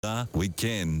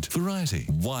Weekend Variety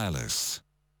Wireless.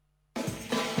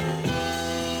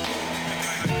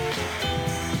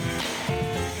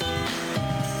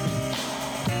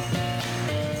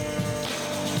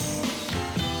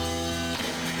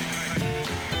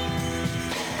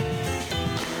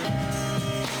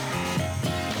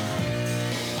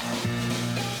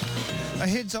 A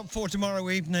heads up for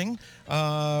tomorrow evening.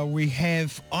 We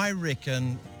have, I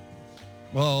reckon,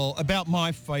 well, about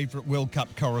my favourite World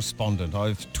Cup correspondent.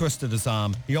 I've twisted his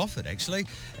arm. He offered, actually.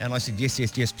 And I said,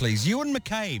 yes, please. Ewan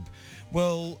McCabe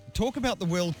will talk about the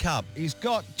World Cup. He's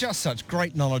got just such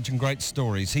great knowledge and great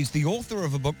stories. He's the author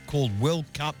of a book called World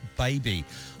Cup Baby.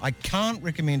 I can't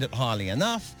recommend it highly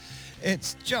enough.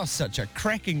 It's just such a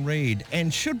cracking read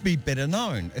and should be better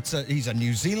known. He's a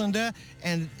New Zealander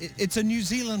and it's a New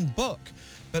Zealand book.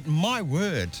 But my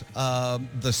word,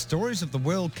 the stories of the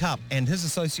World Cup and his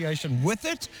association with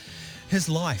it, his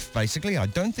life, basically. I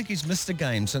don't think he's missed a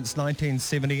game since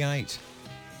 1978.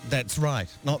 That's right,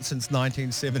 not since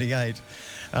 1978.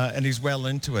 And he's well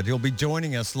into it. He'll be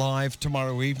joining us live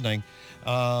tomorrow evening.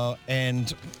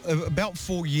 And about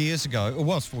 4 years ago, it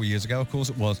was 4 years ago, of course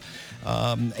it was,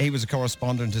 he was a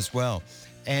correspondent as well.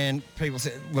 And people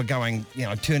were going,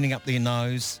 turning up their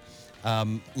nose,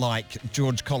 like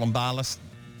George Columbalis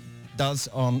does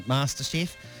on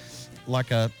MasterChef,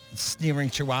 like a sneering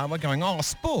chihuahua going, oh,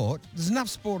 sport? There's enough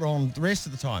sport on the rest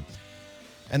of the time.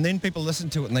 And then people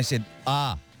listened to it and they said,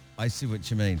 I see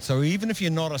what you mean. So even if you're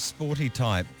not a sporty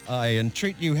type, I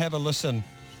entreat you have a listen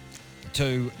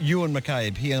to Ewan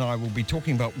McCabe. He and I will be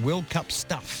talking about World Cup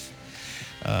stuff.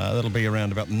 That'll be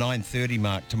around about the 9:30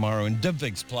 mark tomorrow in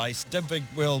Divvig's place. Divvig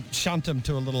will shunt him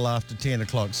to a little after 10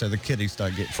 o'clock so the kiddies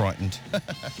don't get frightened.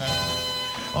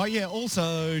 Oh, yeah,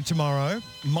 also tomorrow,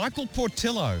 Michael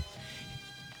Portillo.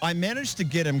 I managed to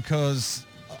get him because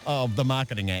of the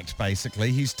marketing act,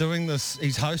 basically. He's doing this,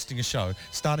 he's hosting a show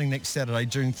starting next Saturday,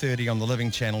 June 30 on the Living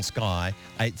Channel Sky,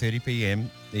 8:30 p.m.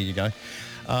 There you go.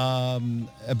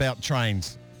 About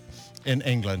trains in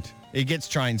England. He gets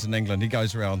trains in England. He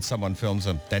goes around, someone films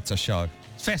him. That's a show.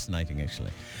 It's fascinating,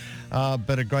 actually.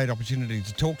 But a great opportunity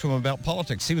to talk to him about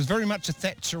politics. He was very much a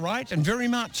Thatcherite and very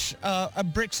much a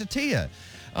Brexiteer,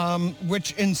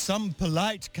 which in some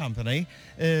polite company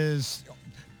is,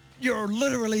 you're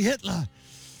literally Hitler.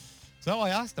 So I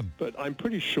asked him. But I'm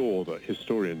pretty sure that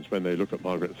historians, when they look at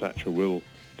Margaret Thatcher, will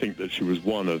think that she was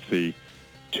one of the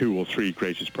 2 or 3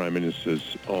 greatest prime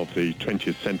ministers of the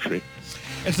 20th century.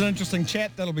 It's an interesting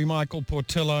chat. That'll be Michael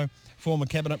Portillo, former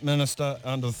cabinet minister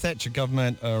under the Thatcher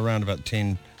government, around about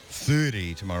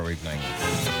 10:30 tomorrow evening.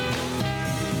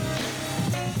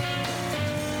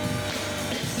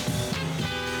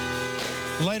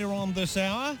 Later on this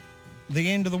hour, the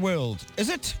end of the world. Is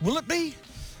it? Will it be?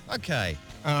 Okay.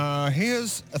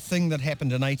 Here's a thing that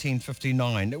happened in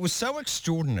 1859. It was so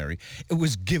extraordinary, it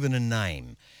was given a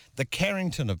name. The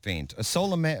Carrington event, a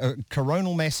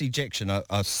coronal mass ejection,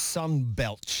 a sun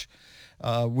belch.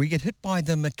 We get hit by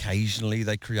them occasionally.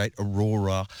 They create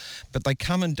aurora, but they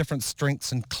come in different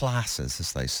strengths and classes,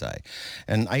 as they say.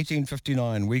 In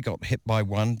 1859, we got hit by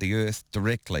one, the Earth,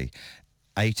 directly.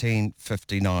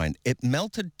 1859. It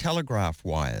melted telegraph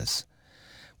wires.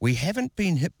 We haven't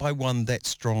been hit by one that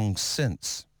strong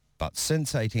since, but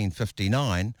since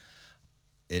 1859,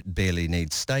 it barely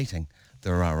needs stating,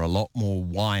 there are a lot more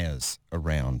wires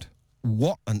around.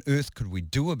 What on earth could we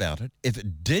do about it if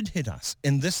it did hit us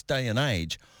in this day and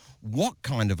age? What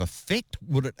kind of effect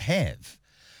would it have?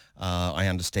 I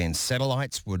understand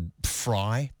satellites would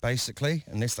fry, basically,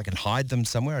 unless they can hide them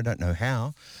somewhere. I don't know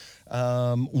how.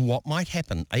 What might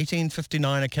happen?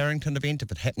 1859, a Carrington event,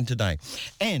 if it happened today.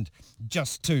 And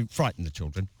just to frighten the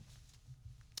children,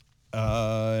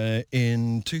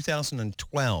 in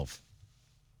 2012,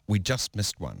 we just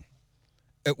missed one.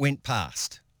 It went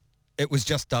past. It was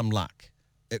just dumb luck.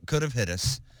 It could have hit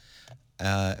us.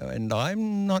 And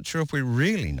I'm not sure if we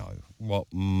really know what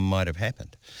might have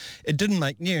happened. It didn't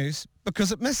make news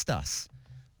because it missed us.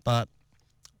 But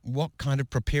what kind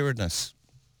of preparedness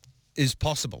is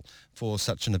possible for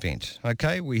such an event?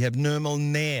 Okay, we have Nirmal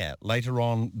Nair later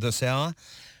on this hour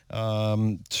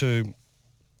to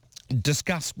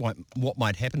discuss what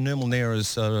might happen. Nirmal Nair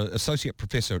is Associate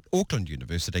Professor at Auckland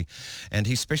University, and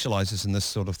he specialises in this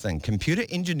sort of thing. Computer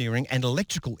engineering and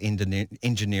electrical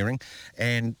engineering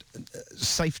and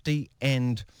safety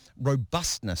and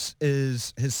robustness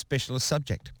is his specialist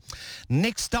subject.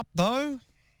 Next up, though...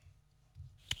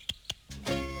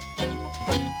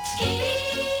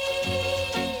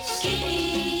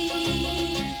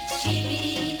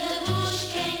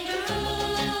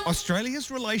 Australia's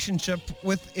relationship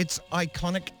with its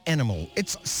iconic animal,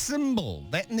 its symbol,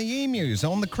 that and the emus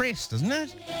on the crest, isn't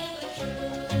it?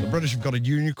 The British have got a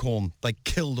unicorn. They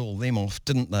killed all them off,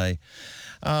 didn't they?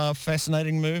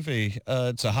 Fascinating movie.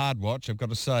 It's a hard watch, I've got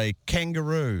to say.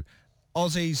 Kangaroo.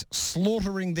 Aussies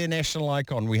slaughtering their national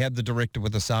icon. We have the director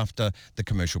with us after the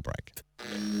commercial break.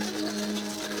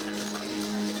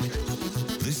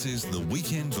 This is the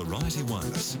Weekend Variety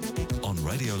Wireless on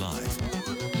Radio Live.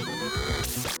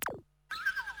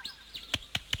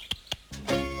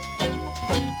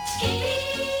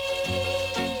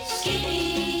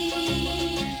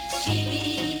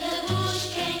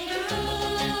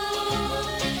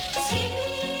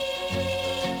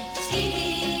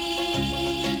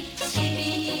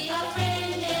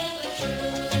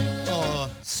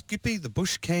 Skippy the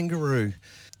bush kangaroo.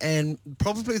 And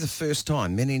probably the first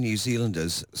time many New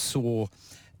Zealanders saw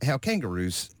how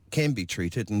kangaroos can be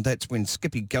treated, and that's when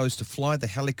Skippy goes to fly the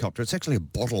helicopter. It's actually a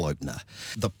bottle opener,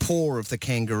 the paw of the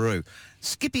kangaroo.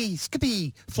 Skippy,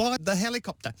 Skippy, fly the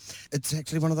helicopter. It's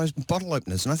actually one of those bottle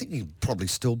openers, and I think you can probably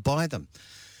still buy them.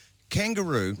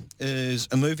 Kangaroo is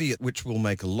a movie which will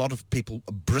make a lot of people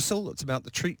bristle. It's about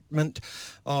the treatment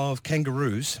of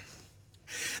kangaroos.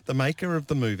 The maker of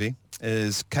the movie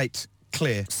is Kate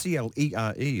Clare,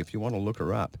 C-L-E-R-E, if you want to look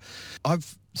her up.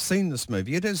 I've seen this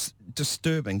movie. It is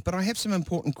disturbing, but I have some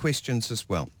important questions as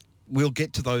well. We'll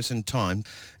get to those in time.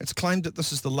 It's claimed that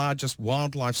this is the largest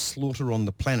wildlife slaughter on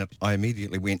the planet. I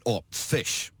immediately went,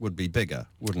 fish would be bigger,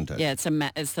 wouldn't it? Yeah,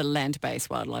 it's the land-based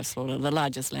wildlife slaughter, the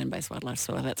largest land-based wildlife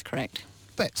slaughter, that's correct.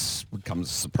 That would come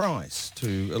as a surprise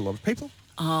to a lot of people.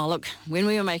 Oh, look, when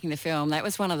we were making the film, that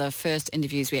was one of the first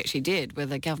interviews we actually did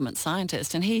with a government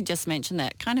scientist, and he just mentioned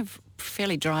that kind of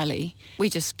fairly dryly. We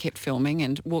just kept filming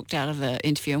and walked out of the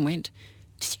interview and went,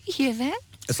 did you hear that?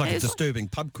 It's like a disturbing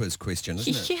pub quiz question,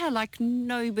 isn't it? Yeah, like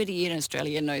nobody in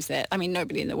Australia knows that. I mean,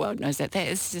 nobody in the world knows that.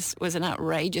 Was an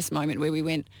outrageous moment where we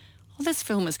went, this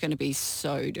film is going to be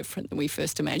so different than we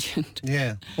first imagined.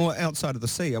 Yeah. Well, outside of the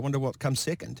sea, I wonder what comes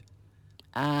second.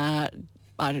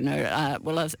 I don't know.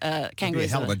 Kangaroos. It'd be a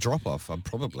hell of a drop-off,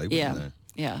 probably, wouldn't it?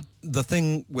 Yeah. The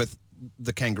thing with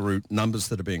the kangaroo numbers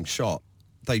that are being shot,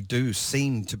 they do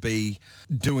seem to be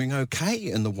doing okay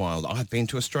in the wild. I've been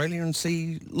to Australia and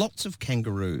see lots of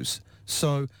kangaroos.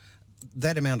 So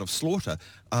that amount of slaughter,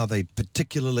 are they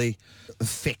particularly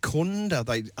fecund? Are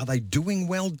they doing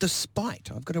well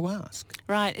despite? I've got to ask.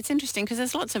 Right. It's interesting because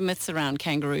there's lots of myths around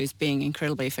kangaroos being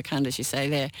incredibly fecund, as you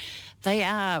say. They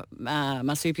are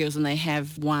marsupials, and they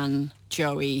have one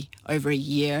joey over a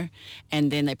year, and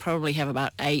then they probably have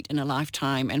about 8 in a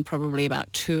lifetime, and probably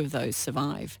about 2 of those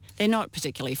survive. They're not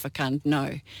particularly fecund,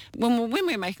 no. When we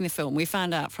were making the film, we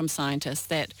found out from scientists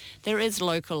that there is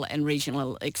local and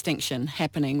regional extinction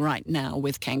happening right now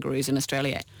with kangaroos in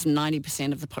Australia.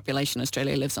 90% of the population in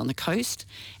Australia lives on the coast,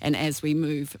 and as we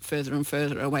move further and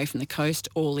further away from the coast,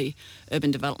 all the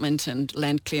urban development and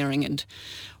land clearing and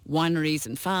wineries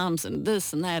and farms and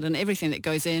this and that and everything that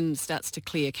goes in starts to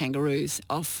clear kangaroos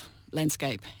off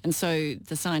landscape. And so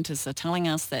the scientists are telling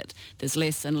us that there's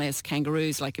less and less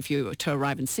kangaroos. Like if you were to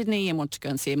arrive in Sydney and want to go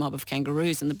and see a mob of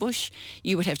kangaroos in the bush,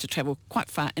 you would have to travel quite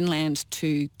far inland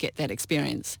to get that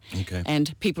experience. Okay.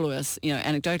 And people who are,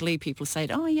 anecdotally, people say,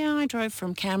 I drove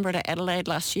from Canberra to Adelaide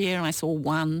last year and I saw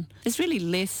one. There's really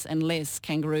less and less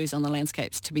kangaroos on the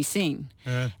landscapes to be seen.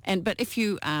 But if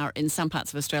you are in some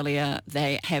parts of Australia,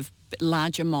 they have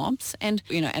larger mobs, and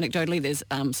anecdotally there's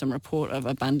some report of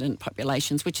abundant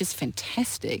populations, which is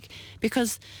fantastic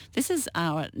because this is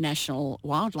our national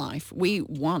wildlife. We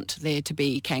want there to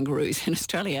be kangaroos in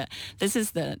Australia. This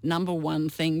is the number one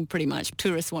thing pretty much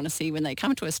tourists want to see when they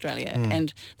come to Australia,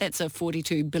 and that's a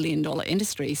 $42 billion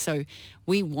industry, so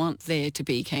we want there to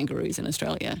be kangaroos in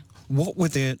Australia. What were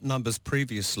their numbers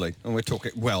previously? And we're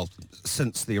talking,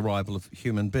 since the arrival of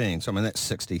human beings. I mean, that's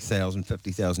 60,000,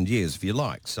 50,000 years, if you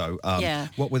like. So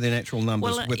what were their natural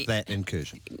numbers with that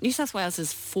incursion? New South Wales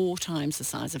is 4 times the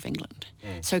size of England.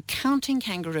 So counting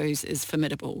kangaroos is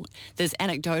formidable. There's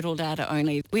anecdotal data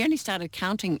only. We only started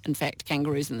counting, in fact,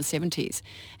 kangaroos in the 70s.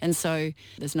 And so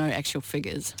there's no actual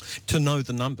figures. To know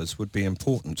the numbers would be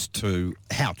important to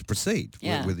how to proceed,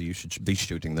 Yeah. whether you should be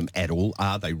shooting them at all.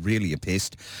 Are they really a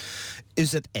pest?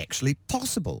 Is it actually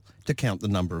possible to count the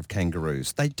number of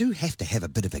kangaroos? They do have to have a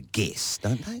bit of a guess,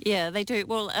 don't they? Yeah, they do.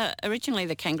 Well, originally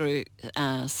the kangaroo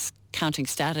counting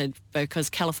started because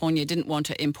California didn't want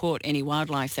to import any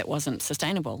wildlife that wasn't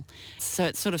sustainable. So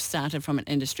it sort of started from an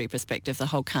industry perspective, the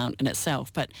whole count in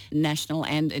itself. But national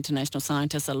and international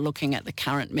scientists are looking at the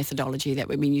current methodology that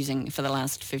we've been using for the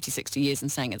last 50, 60 years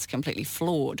and saying it's completely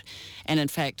flawed. And in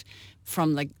fact,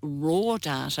 from the raw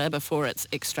data before it's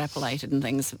extrapolated and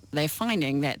things, they're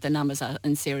finding that the numbers are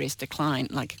in serious decline,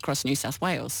 like across New South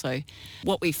Wales. So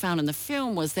what we found in the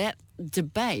film was that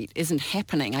debate isn't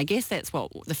happening. I guess that's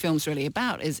what the film's really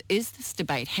about, is this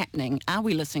debate happening? Are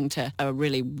we listening to a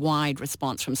really wide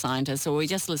response from scientists, or are we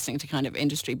just listening to kind of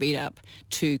industry beat up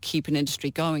to keep an industry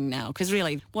going now? Because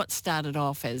really what started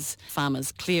off as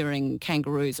farmers clearing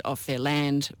kangaroos off their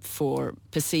land for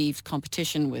perceived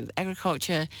competition with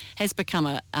agriculture has become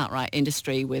an outright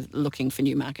industry with looking for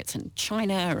new markets in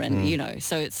China and,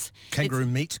 so it's... Kangaroo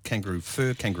meat, kangaroo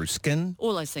fur, kangaroo skin.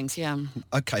 All those things, yeah.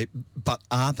 Okay, but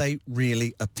are they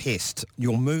really a pest?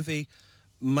 Your movie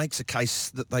makes a case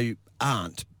that they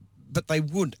aren't, but they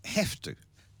would have to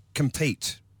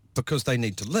compete because they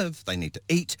need to live, they need to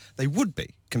eat. They would be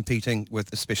competing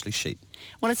with especially sheep.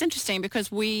 Well, it's interesting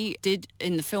because we did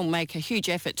in the film make a huge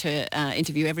effort to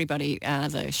interview everybody,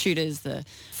 the shooters, the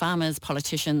farmers,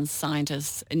 politicians,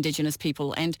 scientists, Indigenous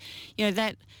people, and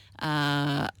that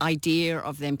idea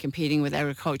of them competing with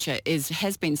agriculture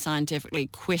has been scientifically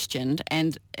questioned,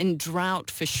 and in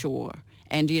drought for sure.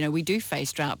 And, we do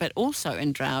face drought, but also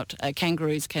in drought,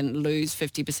 kangaroos can lose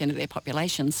 50% of their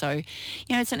population. So,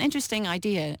 it's an interesting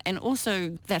idea. And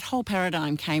also that whole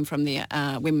paradigm came from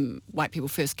when white people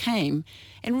first came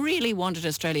and really wanted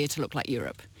Australia to look like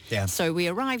Europe. Yeah. So we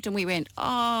arrived and we went,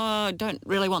 don't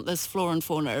really want this flora and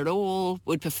fauna at all,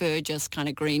 would prefer just kind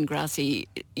of green, grassy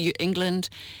England,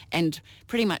 and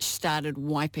pretty much started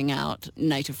wiping out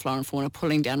native flora and fauna,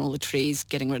 pulling down all the trees,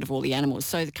 getting rid of all the animals.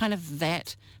 So kind of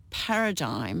that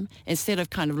paradigm, instead of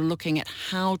kind of looking at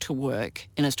how to work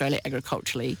in Australia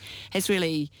agriculturally, has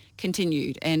really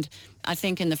continued. And I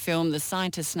think in the film, the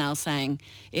scientists now saying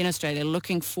in Australia,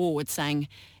 looking forward, saying,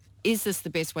 is this the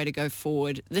best way to go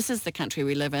forward? This is the country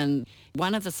we live in.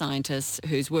 One of the scientists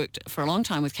who's worked for a long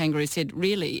time with kangaroos said,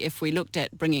 really, if we looked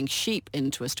at bringing sheep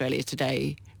into Australia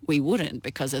today, we wouldn't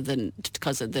because of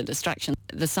the destruction.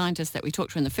 The scientists that we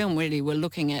talked to in the film really were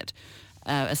looking at,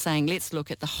 saying, let's look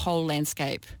at the whole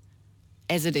landscape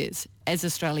as it is, as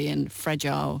Australian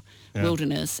fragile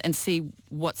wilderness, and see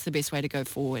what's the best way to go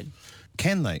forward.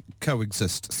 Can they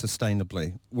coexist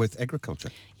sustainably with agriculture?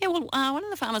 Yeah, well, one of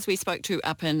the farmers we spoke to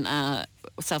up in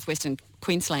southwestern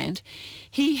Queensland,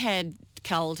 he had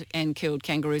culled and killed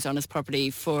kangaroos on his property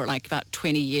for like about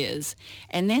 20 years.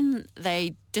 And then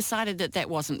they decided that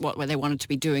wasn't what they wanted to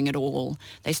be doing at all.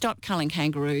 They stopped culling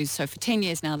kangaroos. So for 10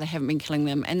 years now, they haven't been killing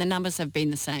them, and the numbers have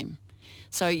been the same.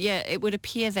 So, yeah, it would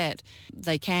appear that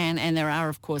they can, and there are,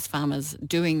 of course, farmers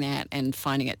doing that and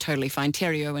finding it totally fine.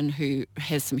 Terry Owen, who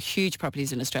has some huge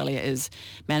properties in Australia, is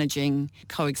managing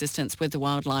coexistence with the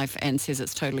wildlife and says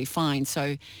it's totally fine.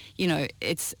 So,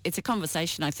 it's a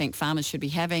conversation I think farmers should be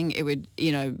having. It would,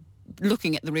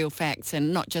 looking at the real facts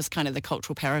and not just kind of the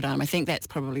cultural paradigm. I think that's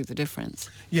probably the difference.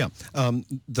 Yeah,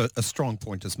 a strong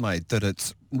point is made that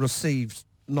it's received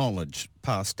knowledge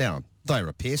passed down. They're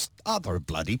a pest. Oh, they're a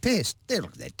bloody pest. Look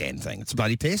at that damn thing. It's a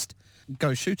bloody pest.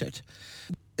 Go shoot it.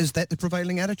 Is that the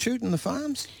prevailing attitude in the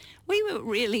farms? We were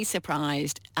really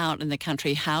surprised out in the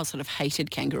country how sort of hated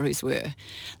kangaroos were.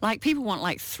 Like, people want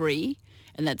like 3,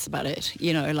 and that's about it.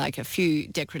 Like a few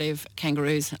decorative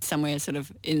kangaroos somewhere sort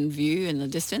of in view in the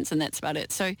distance, and that's about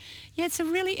it. So, yeah, it's a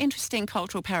really interesting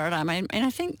cultural paradigm. And I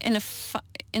think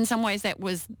in some ways that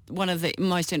was one of the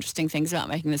most interesting things about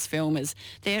making this film, is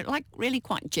they're like really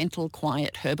quite gentle,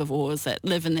 quiet herbivores that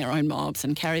live in their own mobs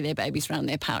and carry their babies around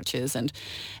their pouches, and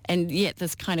yet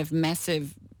this kind of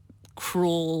massive,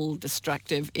 cruel,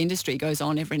 destructive industry goes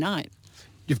on every night.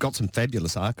 You've got some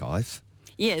fabulous archive.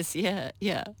 Yes, yeah.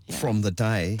 From the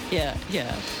day. Yeah.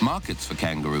 Markets for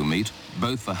kangaroo meat,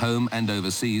 both for home and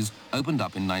overseas, opened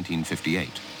up in 1958.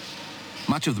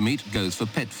 Much of the meat goes for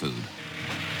pet food.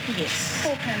 Yes,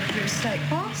 4 kangaroo steak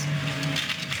pies.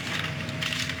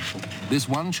 This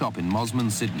one shop in Mosman,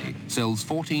 Sydney, sells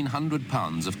 1,400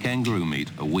 pounds of kangaroo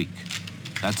meat a week.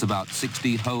 That's about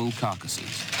 60 whole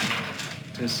carcasses.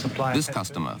 This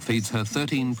customer feeds her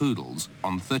 13 poodles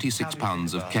on 36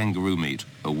 pounds of kangaroo meat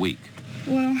a week.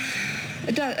 Well,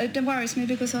 it worries me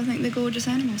because I think they're gorgeous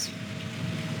animals.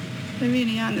 They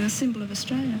really are. They're the symbol of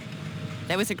Australia.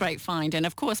 That was a great find. And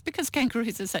of course, because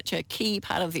kangaroos are such a key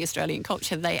part of the Australian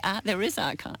culture, there is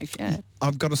archive, yeah.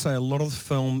 I've got to say, a lot of the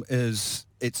film it's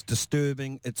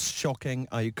disturbing, it's shocking.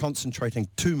 Are you concentrating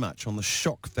too much on the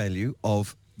shock value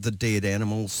of the dead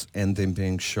animals and them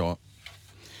being shot?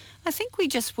 I think we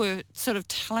just were sort of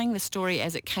telling the story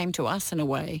as it came to us in a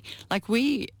way. Like,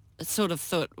 we sort of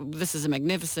thought this is a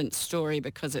magnificent story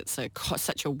because it's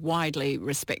such a widely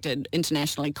respected,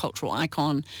 internationally cultural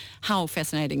icon. How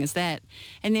fascinating is that?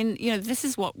 And then, this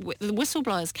is what the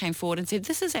whistleblowers came forward and said,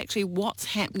 this is actually what's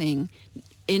happening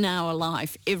in our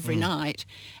life every night.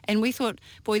 And we thought,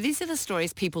 boy, these are the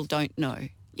stories people don't know,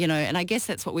 and I guess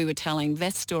that's what we were telling.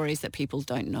 That's stories that people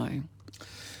don't know.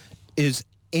 Is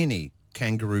any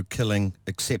kangaroo killing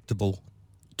acceptable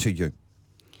to you?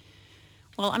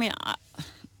 Well, I mean,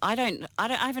 I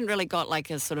haven't really got like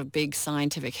a sort of big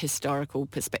scientific historical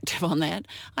perspective on that.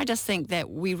 I just think that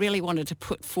we really wanted to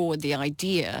put forward the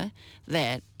idea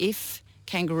that if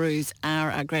kangaroos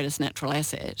are our greatest natural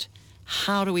asset,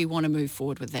 how do we want to move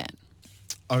forward with that?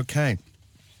 Okay.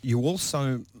 You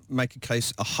also make a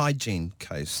case, a hygiene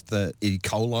case, the E.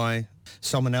 coli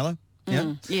salmonella,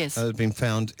 yes, has been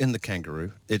found in the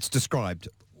kangaroo. It's described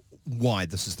why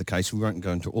this is the case. We won't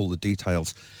go into all the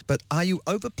details. But are you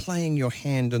overplaying your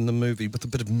hand in the movie with a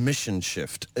bit of mission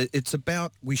shift? It's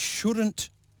about we shouldn't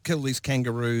kill these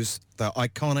kangaroos. They're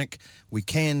iconic. We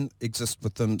can exist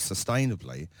with them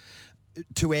sustainably.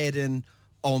 To add in,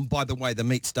 by the way, the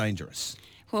meat's dangerous.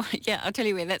 Well, yeah, I'll tell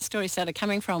you where that story started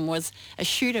coming from was a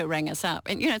shooter rang us up.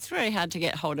 And, it's very hard to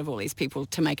get hold of all these people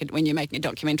to make it when you're making a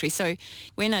documentary. So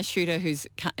when a shooter who's,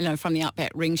 from the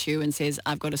outback rings you and says,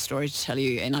 I've got a story to tell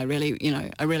you and I really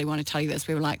want to tell you this,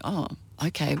 we were like, oh,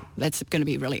 okay, that's going to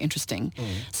be really interesting.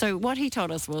 So what he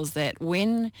told us was that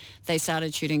when they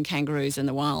started shooting kangaroos in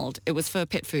the wild, it was for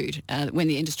pet food when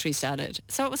the industry started.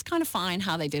 So it was kind of fine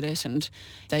how they did it, and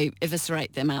they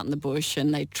eviscerate them out in the bush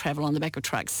and they travel on the back of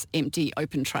trucks, empty,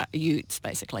 open utes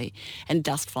basically, and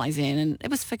dust flies in, and it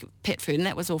was for pet food and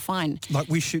that was all fine. Like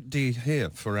we shoot deer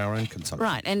here for our own consumption.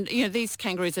 Right, and these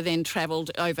kangaroos are then travelled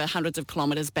over hundreds of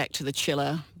kilometres back to the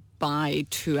chiller by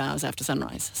 2 hours after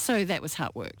sunrise. So that was how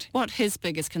it worked. What his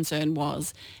biggest concern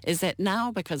is that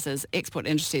now, because there's export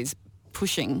industries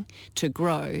pushing to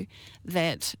grow,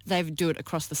 that they do it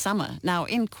across the summer. Now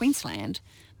in Queensland,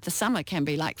 the summer can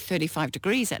be like 35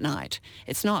 degrees at night.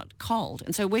 It's not cold.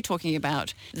 And so we're talking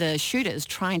about the shooters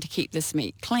trying to keep this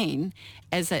meat clean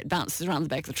as that bounces around the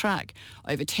back of the truck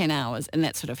over 10 hours in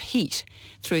that sort of heat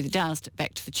through the dust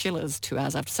back to the chillers 2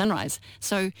 hours after sunrise.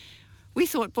 So we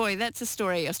thought, boy, that's a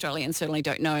story Australians certainly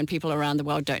don't know and people around the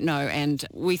world don't know. And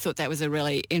we thought that was a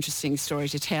really interesting story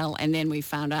to tell. And then we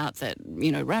found out that,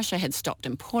 Russia had stopped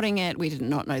importing it. We did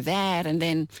not know that. And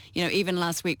then, even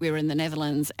last week we were in the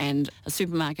Netherlands and a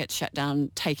supermarket shut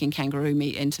down taking kangaroo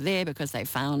meat into there because they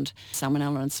found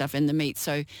salmonella and stuff in the meat.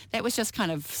 So that was just kind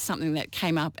of something that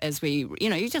came up as we,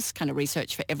 you just kind of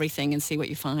research for everything and see what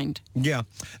you find. Yeah.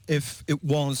 If it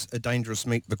was a dangerous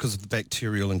meat because of the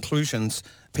bacterial inclusions,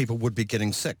 people would be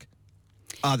getting sick.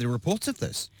 Are there reports of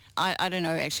this? I don't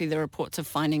know, actually, the reports of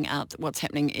finding out what's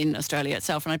happening in Australia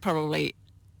itself, and I probably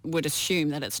would assume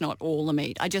that it's not all the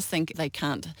meat. I just think they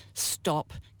can't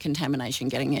stop contamination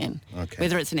getting in. Okay.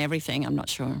 Whether it's in everything, I'm not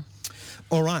sure.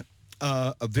 All right.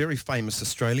 A very famous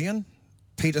Australian,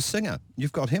 Peter Singer.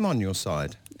 You've got him on your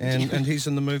side. And he's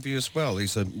in the movie as well.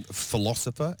 He's a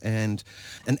philosopher and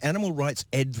an animal rights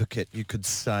advocate, you could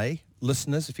say.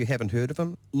 Listeners, if you haven't heard of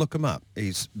him, look him up.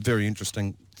 He's a very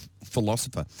interesting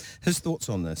philosopher. His thoughts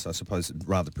on this, I suppose,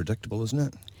 rather predictable, isn't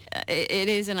it? It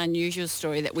is an unusual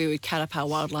story that we would cut up our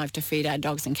wildlife to feed our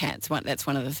dogs and cats. That's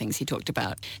one of the things he talked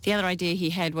about. The other idea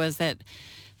he had was that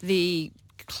the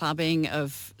clubbing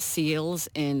of seals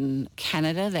in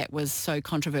Canada that was so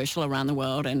controversial around the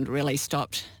world and really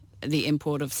stopped the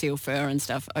import of seal fur and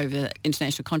stuff over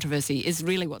international controversy is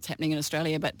really what's happening in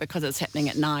Australia, but because it's happening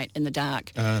at night in the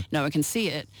dark, no one can see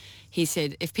it. He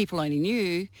said if people only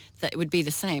knew, that it would be the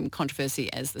same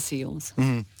controversy as the seals.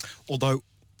 Although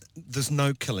there's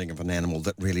no killing of an animal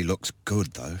that really looks good,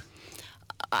 though.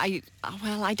 I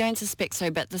don't suspect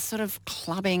so, but the sort of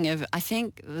clubbing of, I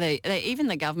think even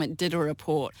the government did a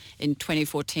report in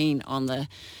 2014 on the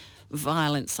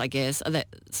violence, I guess.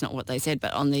 That's not what they said,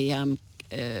 but on the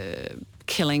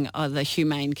killing, or the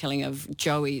humane killing of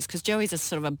joeys, because joeys are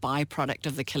sort of a byproduct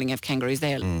of the killing of kangaroos.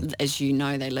 They, as you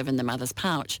know, they live in the mother's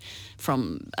pouch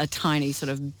from a tiny sort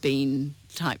of bean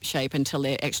type shape until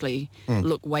they actually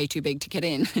look way too big to get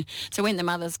in. So when the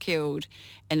mother's killed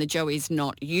and the joey's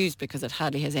not used because it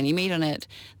hardly has any meat on it,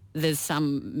 there's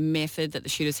some method that the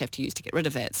shooters have to use to get rid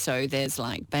of that. So there's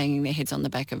like banging their heads on the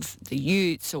back of the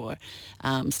utes or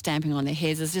stamping on their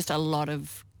heads. There's just a lot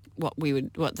of what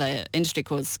the industry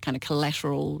calls kind of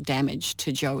collateral damage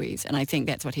to joeys, and I think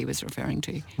that's what he was referring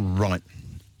to. Right.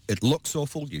 It looks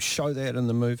awful. You show that in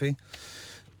the movie.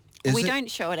 We don't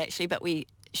show it actually, but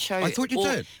show. I thought you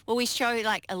did. Well, we show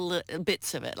like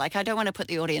bits of it. Like, I don't want to put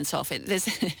the audience off it.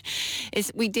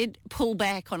 We did pull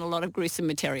back on a lot of gruesome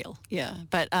material. Yeah,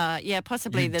 but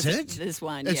possibly there's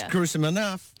one. It's gruesome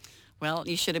enough. Well,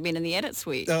 you should have been in the edit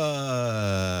suite.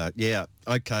 Yeah,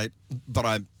 okay. But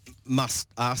I must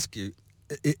ask you,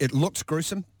 it looks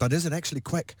gruesome, but is it actually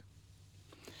quick?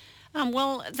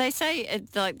 Well, they say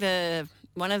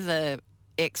one of the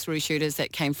ex-Roo shooters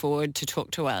that came forward to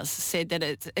talk to us said that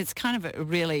it's kind of a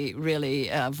really,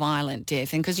 really violent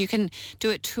death, and because you can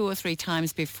do it 2 or 3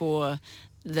 times before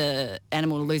the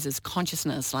animal loses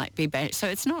consciousess, so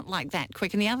it's not like that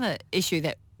quick. And the other issue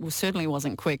that certainly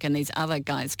wasn't quick, and these other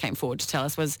guys came forward to tell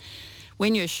us, was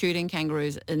when you're shooting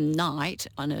kangaroos at night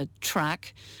on a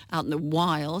truck out in the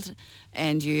wild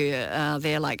and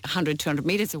they're like 100, 200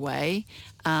 metres away,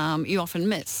 you often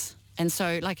miss. And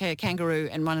so like a kangaroo,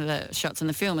 and one of the shots in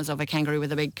the film is of a kangaroo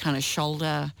with a big kind of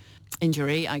shoulder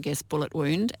injury, I guess bullet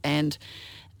wound, and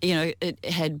it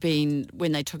had been,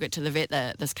 when they took it to the vet,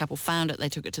 this couple found it, they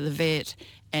took it to the vet,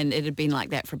 and it had been like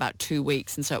that for about 2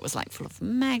 weeks, and so it was like full of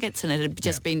maggots, and it had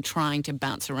just been trying to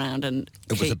bounce around and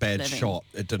It was a bad living. shot.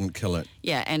 It didn't kill it.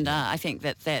 Yeah, and I think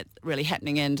that really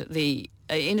happening, and the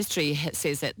industry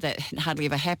says that hardly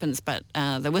ever happens, but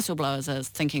the whistleblowers are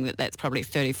thinking that that's probably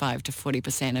 35 to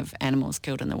 40% of animals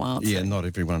killed in the wild. Yeah, so. not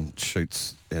everyone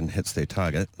shoots and hits their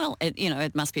target. Well,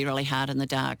 it must be really hard in the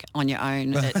dark on your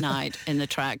own at night in the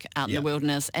truck out in the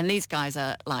wilderness. And these guys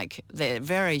are they're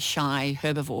very shy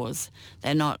herbivores.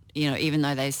 They're not, even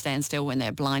though they stand still when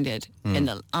they're blinded in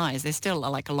the eyes, they're still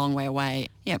like a long way away.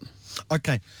 Yeah.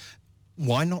 Okay.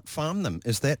 Why not farm them?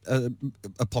 Is that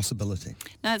a possibility?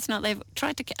 No, it's not. They've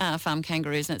tried to farm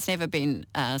kangaroos, and it's never been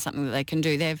something that they can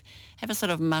do. They have a sort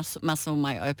of muscle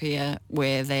myopia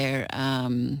where they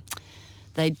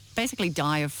basically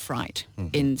die of fright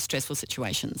in stressful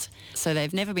situations. So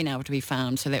they've never been able to be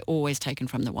farmed, so they're always taken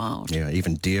from the wild. Yeah,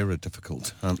 even deer are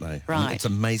difficult, aren't they? Right. It's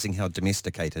amazing how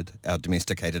domesticated our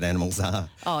domesticated animals are.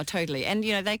 Oh, totally. And,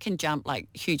 they can jump like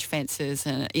huge fences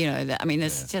and,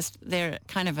 they're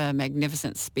kind of a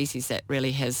magnificent species that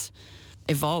really has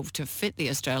evolved to fit the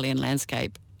Australian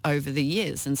landscape over the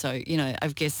years. And so, I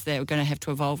guess they're going to have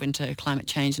to evolve into climate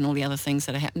change and all the other things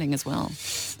that are happening as well.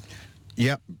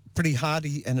 Yeah, pretty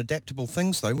hardy and adaptable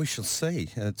things, though. We shall see.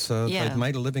 They've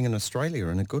made a living in Australia,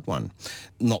 and a good one.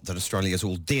 Not that Australia is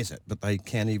all desert, but they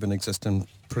can even exist in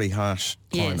pretty harsh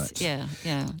climates. Yes,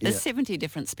 yeah. There's 70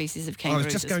 different species of kangaroos. I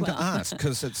was just going to ask,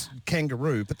 because it's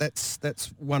kangaroo, but that's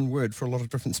one word for a lot of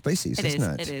different species,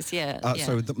 isn't it? It is, yeah.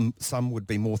 So some would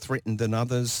be more threatened than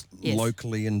others,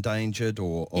 locally endangered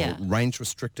or range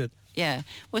restricted. Yeah.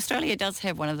 Well, Australia does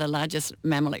have one of the largest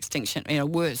mammal extinction,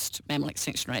 worst mammal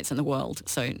extinction rates in the world,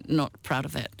 so not proud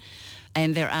of that.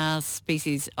 And there are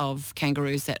species of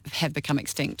kangaroos that have become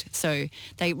extinct. So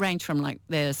they range from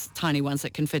there's tiny ones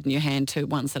that can fit in your hand to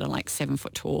ones that are like 7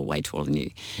 foot tall, way taller than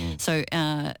you. So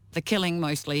the killing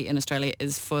mostly in Australia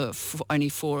is for only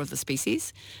 4 of the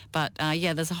species. But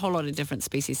there's a whole lot of different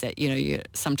species that, you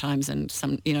sometimes and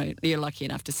some, you're lucky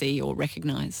enough to see or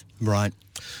recognise. Right.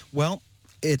 Well,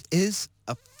 it is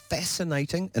a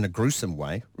fascinating, in a gruesome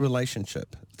way,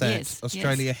 relationship that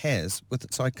Australia has with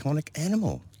its iconic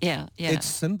animal. Yeah. Its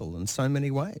symbol in so many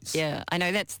ways. Yeah, I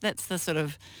know that's the sort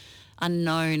of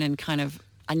unknown and kind of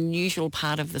unusual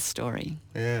part of the story.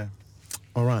 Yeah.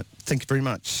 All right. Thank you very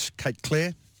much, Kate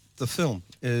Clare. The film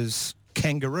is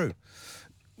Kangaroo.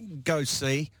 Go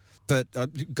see. But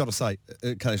I've got to say,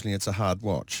 occasionally it's a hard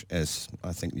watch, as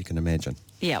I think you can imagine.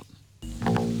 Yeah.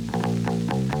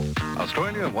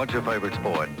 Australia, what's your favourite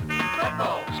sport?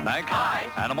 Football. Snack? Pies.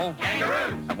 Animal?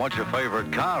 Kangaroo. And what's your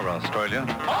favourite car, Australia?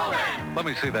 Holden. Let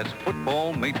me see, that's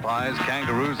football, meat pies,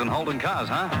 kangaroos and Holden cars,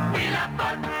 huh? We love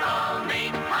football,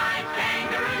 meat pies,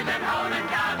 kangaroos and Holden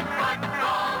cars.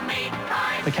 Football, meat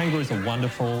pies. The kangaroos are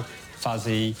wonderful,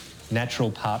 fuzzy, natural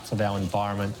parts of our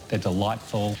environment. They're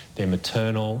delightful, they're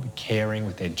maternal, caring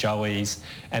with their joeys,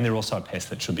 and they're also a pest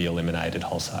that should be eliminated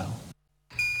wholesale.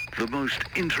 The most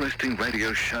interesting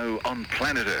radio show on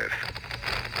planet Earth.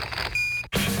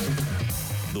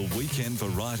 The Weekend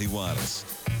Variety Wireless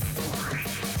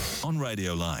on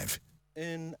Radio Live.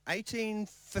 In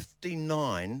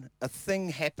 1859, a thing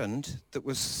happened that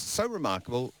was so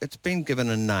remarkable, it's been given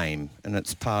a name, and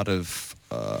it's part of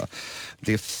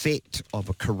the effect of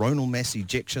a coronal mass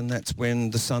ejection. That's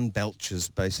when the sun belches,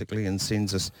 basically, and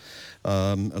sends us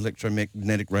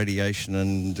electromagnetic radiation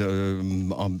and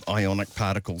ionic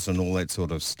particles and all that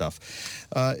sort of stuff.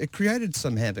 It created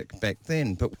some havoc back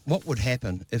then, but what would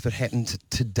happen if it happened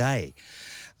today?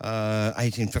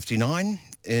 1859.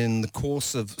 In the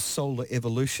course of solar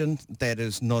evolution, that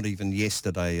is not even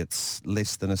yesterday, it's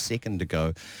less than a second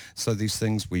ago. So these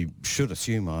things we should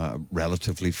assume are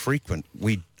relatively frequent.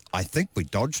 I think we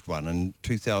dodged one in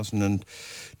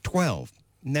 2012.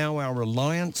 Now our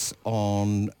reliance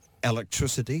on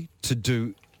electricity to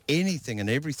do anything and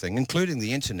everything, including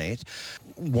the internet,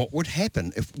 what would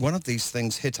happen if one of these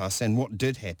things hit us, and what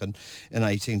did happen in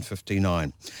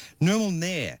 1859? Nirmal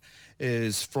Nair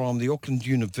is from the Auckland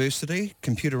University,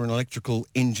 Computer and Electrical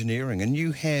Engineering, and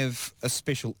you have a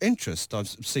special interest, I've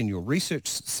seen your research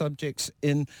subjects,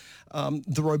 in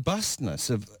the robustness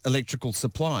of electrical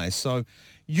supply. So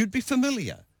you'd be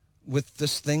familiar with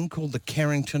this thing called the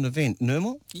Carrington event.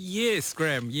 Nirmal? Yes,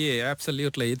 Graham. Yeah,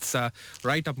 absolutely. It's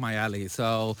right up my alley.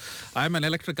 So I'm an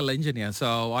electrical engineer,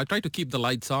 so I try to keep the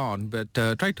lights on, but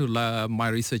my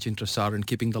research interests are in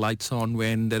keeping the lights on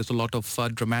when there's a lot of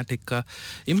dramatic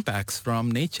impacts from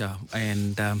nature,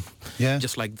 and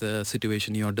just like the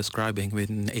situation you're describing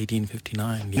in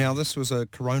 1859. Now, this was a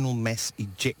coronal mass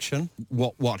ejection.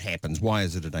 What happens? Why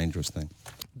is it a dangerous thing?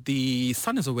 The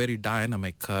sun is a very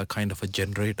dynamic kind of a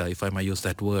generator, if I may use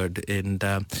that word, and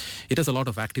it has a lot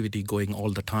of activity going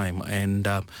all the time. And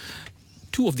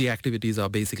two of the activities are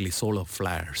basically solar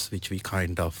flares, which we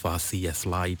kind of see as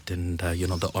light, and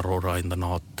the aurora in the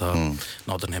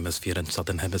northern hemisphere and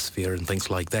southern hemisphere and things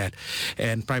like that.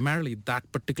 And primarily that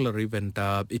particular event,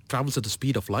 it travels at the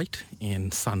speed of light,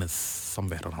 and sun is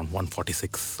somewhere around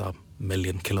 146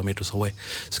 million kilometers away.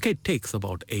 So it takes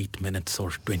about 8 minutes or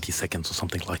 20 seconds or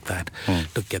something like that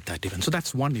to get that event. So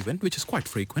that's one event which is quite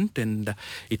frequent, and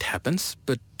it happens.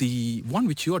 But the one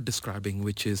which you are describing,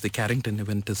 which is the Carrington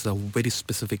event, is a very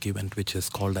specific event which is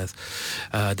called as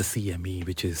the CME,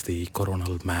 which is the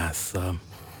coronal mass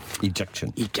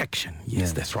ejection.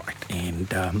 Yes, that's right. And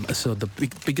so the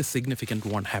biggest significant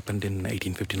one happened in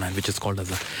 1859, which is called as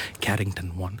the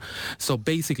Carrington one. So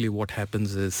basically what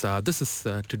happens is this is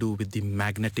to do with the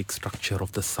magnetic structure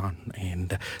of the sun,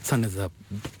 and sun is a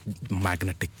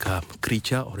magnetic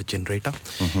creature or a generator.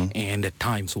 And at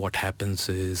times what happens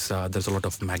is there's a lot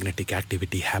of magnetic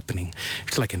activity happening.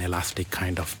 It's like an elastic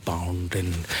kind of bound,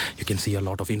 and you can see a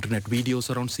lot of internet videos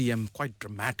around CM, quite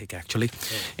dramatic actually.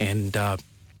 And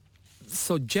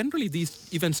so generally these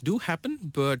events do happen,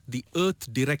 but the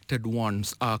Earth-directed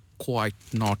ones are quite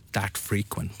not that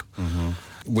frequent.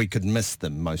 We could miss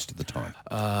them most of the time.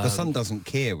 The sun doesn't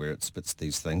care where it spits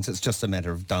these things. It's just a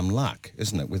matter of dumb luck,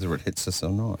 isn't it, whether it hits us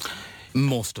or not?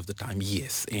 Most of the time,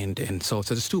 yes. And so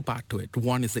there's two parts to it.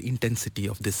 One is the intensity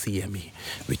of the CME,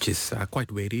 which is quite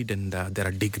varied, and there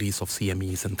are degrees of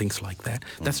CMEs and things like that.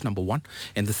 That's number one.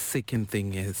 And the second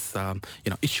thing is,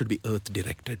 it should be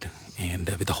Earth-directed, and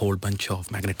with a whole bunch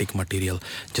of magnetic material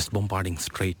just bombarding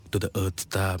straight to the Earth's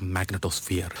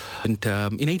magnetosphere. And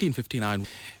in 1859,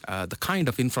 the kind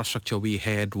of infrastructure we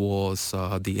had was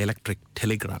the electric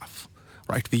telegraph.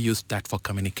 Right, we used that for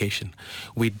communication.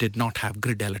 We did not have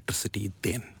grid electricity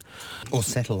then. Or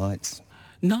satellites.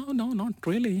 No, not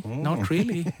really. Not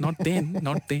really. Not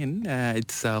then.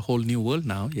 It's a whole new world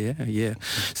now. Yeah.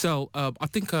 So I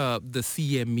think the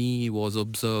CME was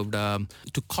observed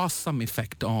to cause some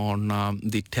effect on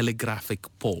the telegraphic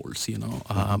poles,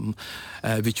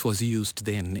 which was used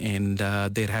then. And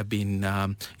there have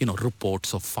been,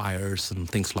 reports of fires and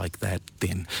things like that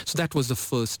then. So that was the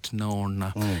first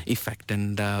known effect.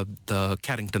 And the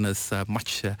Carrington is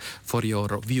much for your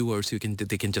viewers.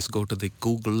 They can just go to the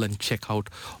Google and check out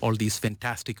all these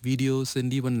fantastic videos,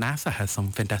 and even NASA has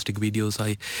some fantastic videos.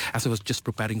 As I was just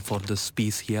preparing for this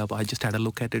piece here, I just had a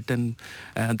look at it, and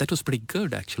that was pretty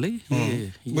good actually. Yeah.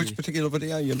 Which particular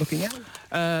video are you looking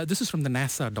at? This is from the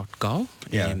nasa.gov,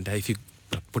 and if you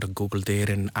put a Google there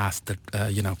and ask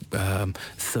that,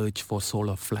 search for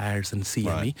solar flares and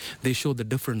CME, they show the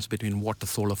difference between what a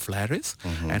solar flare is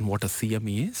and what a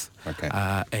CME is.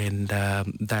 And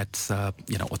that's,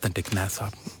 authentic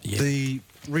NASA. Yeah. The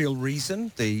real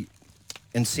reason, the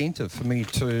incentive for me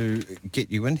to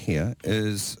get you in here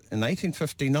is in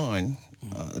 1859,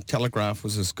 the telegraph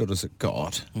was as good as it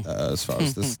got as far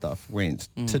as this stuff went.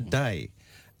 Today,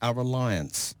 our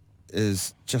reliance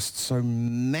is just so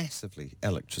massively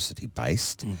electricity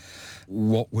based.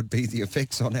 What would be the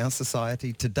effects on our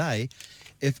society today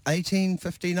if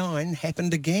 1859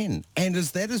 happened again? And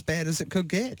is that as bad as it could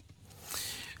get?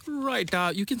 Right.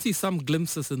 You can see some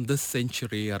glimpses in this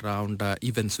century around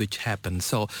events which happen.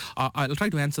 So I'll try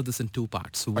to answer this in two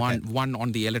parts. One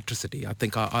on the electricity. I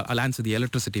think I'll answer the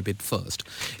electricity bit first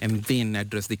and then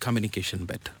address the communication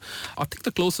bit. I think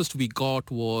the closest we got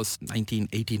was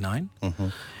 1989.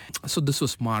 So this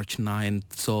was March 9th.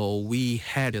 So we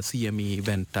had a CME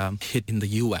event hit in the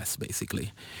US,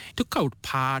 basically. It took out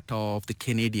part of the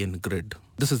Canadian grid.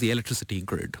 This is the electricity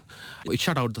grid. It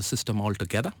shut out the system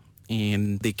altogether.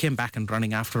 And they came back and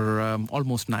running after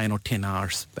almost 9 or 10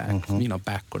 hours back,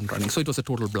 back and running. So it was a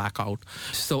total blackout.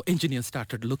 So engineers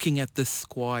started looking at this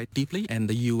quite deeply, and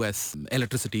the U.S.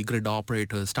 electricity grid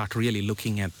operators started really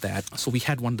looking at that. So we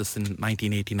had this in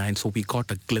 1989, so we got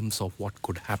a glimpse of what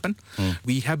could happen.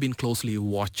 We have been closely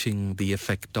watching the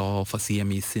effect of a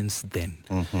CME since then.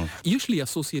 Usually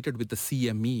associated with the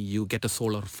CME, you get a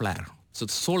solar flare. So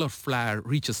the solar flare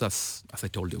reaches us, as I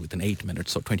told you, within 8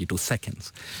 minutes or 22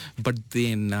 seconds. But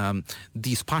then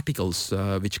these particles,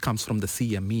 which comes from the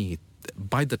CME,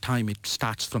 by the time it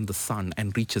starts from the sun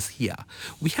and reaches here,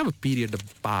 we have a period of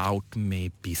about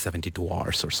maybe 72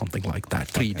 hours or something like that,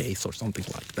 3 days or something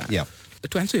like that. Yeah.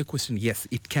 To answer your question, yes,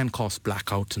 it can cause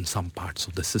blackouts in some parts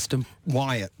of the system.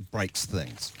 Why it breaks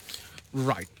things?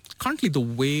 Right. Currently, the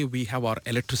way we have our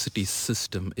electricity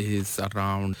system is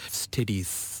around steady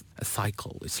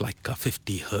cycle. It's like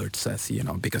 50 hertz, as you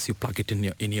know, because you plug it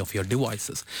in any of your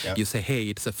devices. Yep. You say, hey,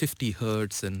 it's a 50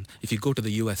 hertz, and if you go to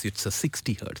the US, it's a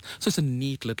 60 hertz. So it's a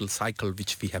neat little cycle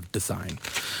which we have designed.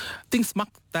 Things muck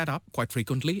that up quite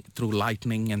frequently through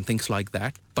lightning and things like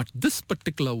that. But this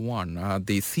particular one,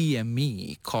 the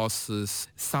CME, causes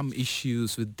some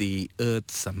issues with the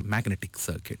Earth's magnetic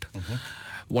circuit.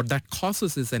 What that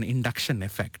causes is an induction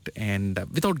effect, and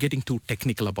without getting too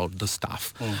technical about the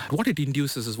stuff, what it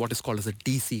induces is what is called as a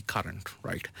DC current,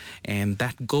 right? And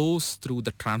that goes through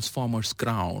the transformer's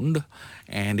ground,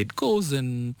 and it goes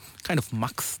and kind of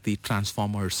mucks the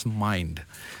transformer's mind,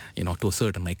 to a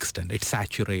certain extent. It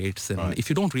saturates, and if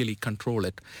you don't really control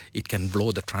it, it can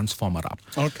blow the transformer up.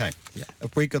 Okay. Yeah.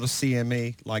 If we got a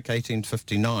CME like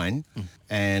 1859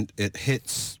 and it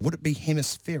hits, would it be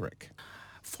hemispheric?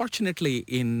 Fortunately,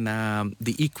 in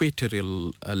the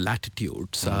equatorial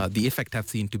latitudes, the effect has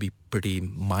seen to be pretty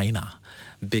minor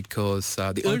because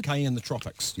the Earth... Okay, in the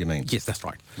tropics, you mean? Yes, that's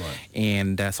right.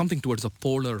 And something towards the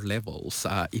polar levels,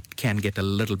 it can get a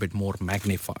little bit more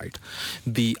magnified.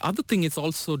 The other thing is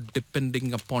also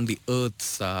depending upon the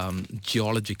Earth's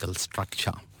geological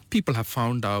structure. People have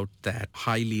found out that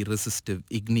highly resistive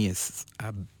igneous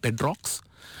bedrocks,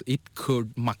 it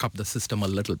could muck up the system a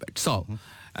little bit. So,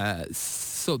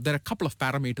 so there are a couple of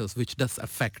parameters which does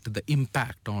affect the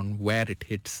impact on where it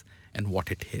hits and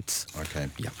what it hits. Okay.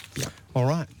 Yeah. All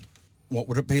right. What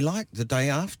would it be like the day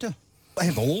after?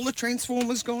 Have all the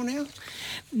transformers gone out?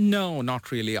 No,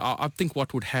 not really. I think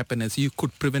what would happen is you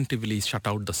could preventively shut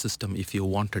out the system if you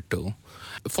wanted to.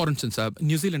 For instance,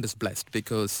 New Zealand is blessed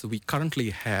because we currently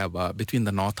have, between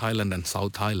the North Island and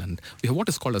South Island, we have what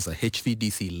is called as a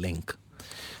HVDC link.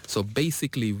 So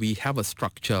basically, we have a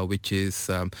structure which is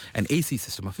an AC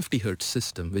system, a 50 hertz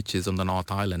system, which is on the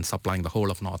North Island, supplying the whole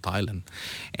of North Island,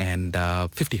 and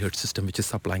 50 hertz system, which is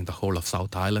supplying the whole of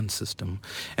South Island system.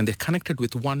 And they're connected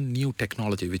with one new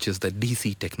technology, which is the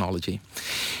DC technology.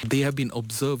 They have been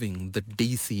observing the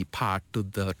DC part to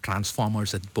the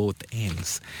transformers at both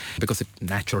ends because it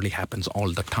naturally happens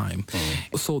all the time.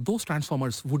 So those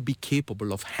transformers would be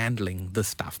capable of handling this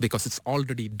stuff because it's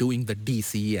already doing the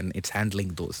DC and it's handling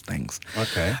those things.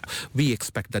 Okay. We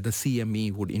expect that the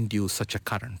CME would induce such a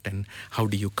current, and how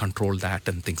do you control that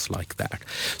and things like that.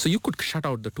 So you could shut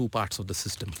out the two parts of the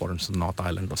system, for instance, North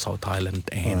Island or South Island,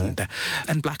 and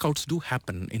blackouts do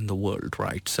happen in the world,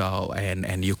 right? So,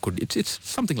 and you could, it's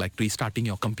something like restarting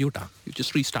your computer. You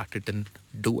just restart it and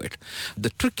do it. The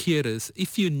trick here is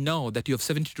if you know that you have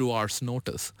 72 hours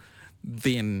notice,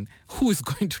 then who is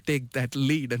going to take that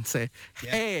lead and say,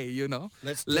 hey,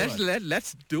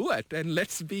 let's do it and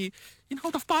let's be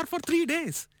out of power for 3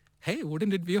 days. Hey,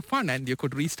 wouldn't it be fun? And you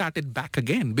could restart it back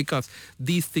again because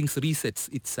these things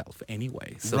resets itself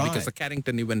anyway. So because the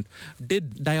Carrington event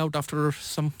did die out after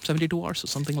some 72 hours or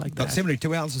something like that. But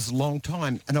 72 hours is a long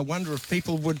time. And I wonder if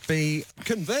people would be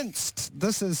convinced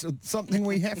this is something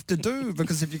we have to do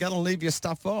because if you're going to leave your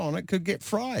stuff on, it could get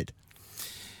fried.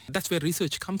 That's where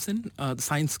research comes in, the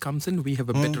science comes in. We have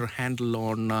a better handle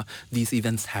on these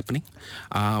events happening.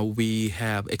 We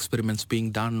have experiments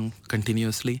being done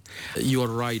continuously. You are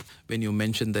right when you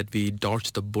mentioned that we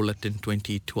dodged the bullet in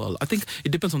 2012. I think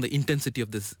it depends on the intensity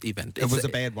of this event. It was a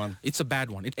bad one. It's a bad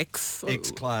one.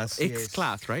 X-class.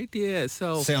 X-class, right? Yeah.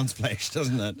 So sounds flash,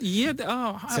 doesn't it? Yeah.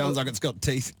 Sounds like it's got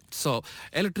teeth. So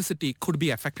electricity could be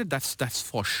affected. That's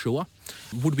for sure.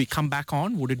 Would we come back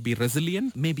on? Would it be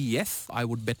resilient? Maybe yes. I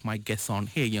would bet my guess on,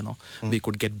 hey, we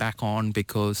could get back on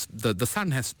because the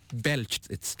sun has belched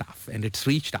its stuff and it's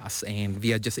reached us and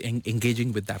we are just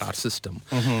engaging with that, our system.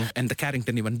 And the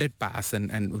Carrington even did pass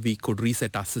and we could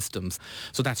reset our systems.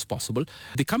 So that's possible.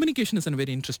 The communication is a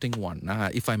very interesting one,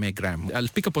 if I may, Graham. I'll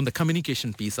pick up on the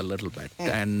communication piece a little bit.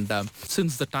 And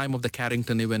since the time of the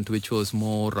Carrington event, which was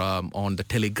more on the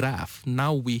telegraph,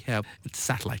 now we have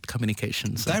satellite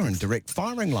communications. They're in direct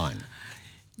firing line.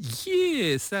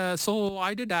 Yes, so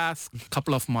I did ask a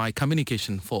couple of my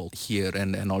communication folk here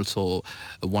and also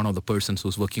one of the persons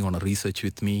who's working on a research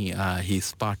with me.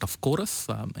 He's part of Chorus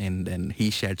and he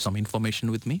shared some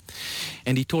information with me.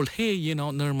 And he told, hey,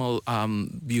 Nirmal,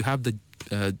 you have the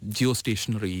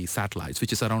geostationary satellites,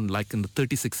 which is around like in the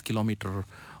 36 kilometer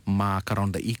mark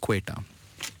around the equator.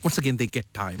 Once again, they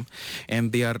get time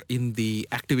and they are in the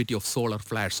activity of solar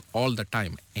flares all the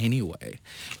time anyway.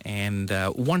 And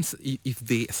once, if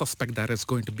they suspect there is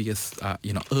going to be a,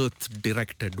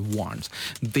 Earth-directed ones,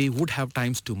 they would have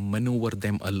times to maneuver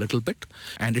them a little bit.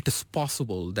 And it is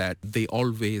possible that they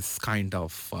always kind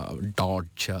of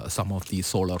dodge some of these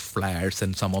solar flares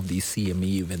and some of these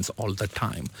CME events all the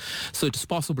time. So it is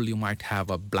possible you might have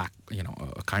a black,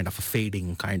 a kind of a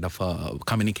fading, kind of a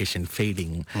communication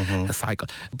fading cycle.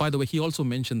 By the way, he also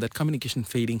mentioned that communication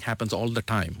fading happens all the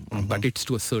time, but it's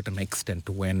to a certain extent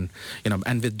when,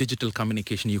 and with digital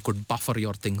communication, you could buffer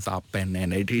your things up and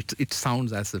it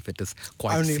sounds as if it is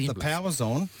quite only seamless. If the power's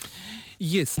on.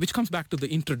 Yes, which comes back to the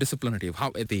interdisciplinarity of how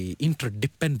the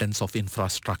interdependence of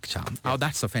infrastructure. Oh,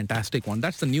 that's a fantastic one.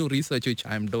 That's the new research which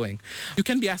I'm doing. You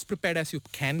can be as prepared as you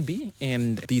can be,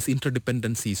 and these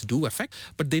interdependencies do affect,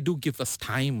 but they do give us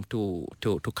time to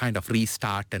kind of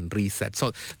restart and reset.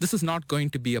 So this is not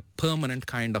going to be a permanent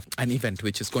kind of an event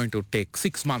which is going to take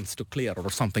 6 months to clear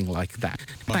or something like that.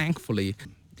 Thankfully.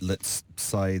 Let's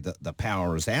say that the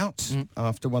power is out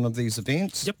after one of these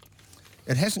events. Yep.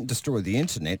 It hasn't destroyed the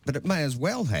internet, but it may as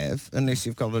well have, unless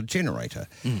you've got a generator.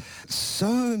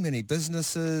 So many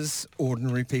businesses,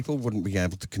 ordinary people wouldn't be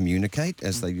able to communicate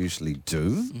as they usually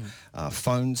do.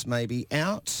 Phones may be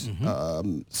out.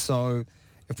 So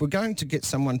if we're going to get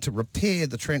someone to repair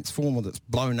the transformer that's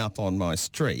blown up on my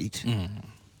street,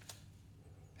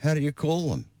 how do you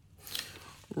call them?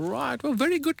 Right. Well,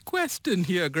 very good question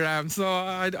here, Graham. So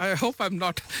I hope I'm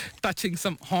not touching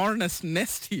some hornet's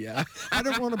nest here. I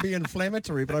don't want to be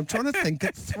inflammatory, but I'm trying to think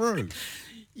it through.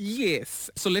 Yes.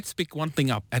 So let's pick one thing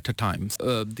up at a time.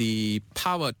 The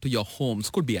power to your homes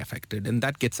could be affected, and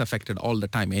that gets affected all the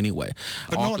time anyway.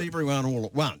 But not everyone all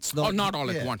at once. Not all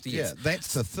at once, yes. Yeah,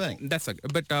 that's the thing.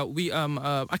 But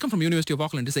I come from University of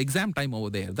Auckland. It's exam time over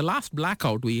there. The last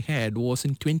blackout we had was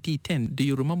in 2010. Do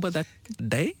you remember that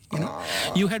day?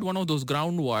 You had one of those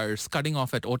ground wires cutting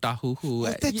off at Otahuhu. Oh,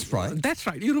 that's right. That's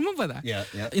right. You remember that? Yeah.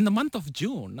 In the month of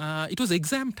June, it was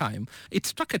exam time. It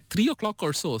struck at 3 o'clock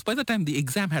or so. By the time the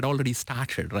exam had already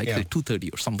started, right?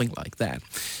 2:30 or something like that.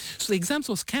 So the exams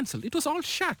was cancelled. It was all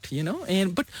shut,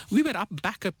 but we were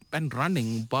back up and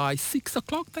running by 6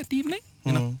 o'clock that evening.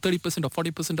 30% or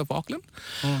 40% of Auckland.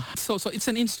 So it's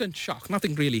an instant shock.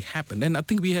 Nothing really happened. And I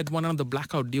think we had one other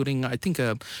blackout during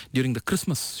the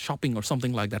Christmas shopping or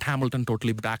something like that. Hamilton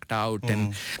totally blacked out.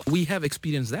 And we have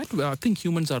experienced that. I think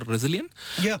humans are resilient.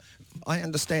 Yeah, I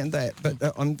understand that. But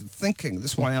I'm thinking,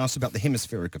 this is why I asked about the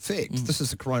hemispheric effect. This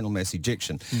is a coronal mass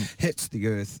ejection. Hits the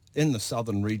Earth in the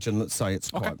southern region. Let's say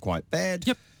it's quite bad.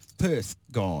 Yep. Perth,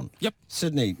 gone. Yep.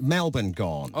 Sydney, Melbourne,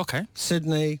 gone. Okay.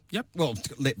 Sydney. Yep. Well,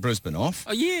 let Brisbane off.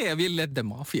 Yeah, we'll let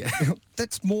them off, yeah.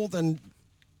 That's more than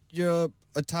your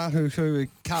Otahuhu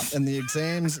Cup and the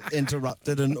exams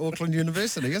interrupted in Auckland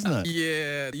University, isn't it?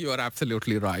 Yeah, you are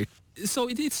absolutely right. So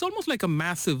it's almost like a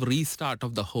massive restart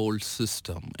of the whole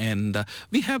system. And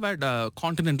we have had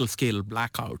continental scale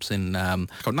blackouts in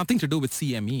nothing to do with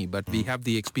CME, but we have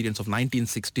the experience of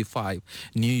 1965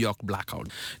 New York blackout.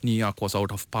 New York was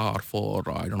out of power for,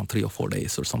 3 or 4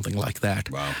 days or something like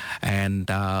that. Wow. And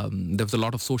there was a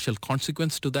lot of social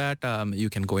consequence to that. You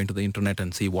can go into the internet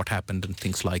and see what happened and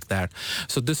things like that.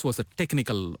 So this was a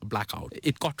technical blackout.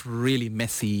 It got really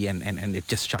messy and it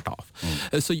just shut off.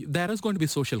 So there is going to be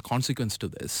social consequence to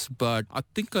this, but I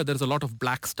think there's a lot of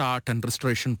black start and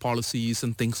restoration policies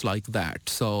and things like that.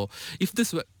 So if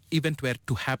this event were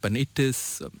to happen, it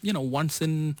is, once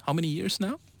in how many years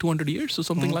now? 200 years or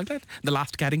something like that. The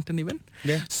last Carrington event.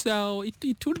 Yeah. So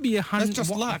it would be That's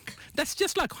just luck. That's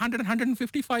just like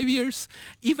 155 years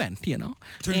event,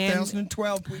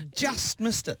 2012, we just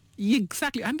missed it.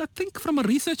 Exactly. And I think from a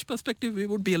research perspective, we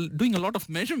would be doing a lot of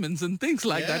measurements and things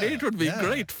like that. It would be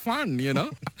great fun,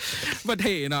 But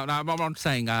hey, I'm not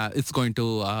saying it's going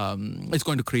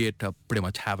to create pretty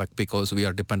much havoc, because we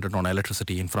are dependent on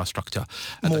electricity infrastructure.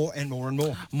 More and more.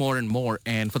 More and more.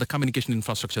 And for the communication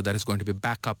infrastructure, there is going to be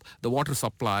backup. The water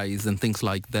supplies and things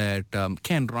like that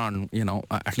can run,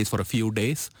 at least for a few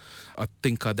days. I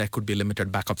think there could be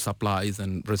limited backup supplies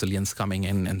and resilience coming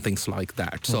in and things like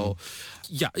that. So,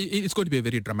 yeah, it's going to be a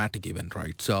very dramatic event,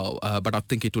 right? So, but I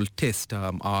think it will test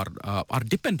our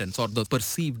dependence, or the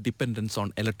perceived dependence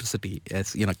on electricity,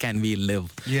 as, can we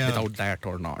live without that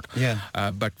or not? Yeah.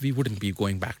 But we wouldn't be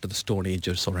going back to the Stone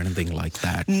Ages or anything like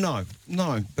that. No.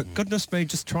 But goodness me,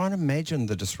 just try and imagine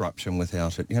the disruption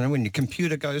without it. When your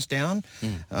computer goes down,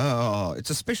 it's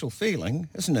a special feeling,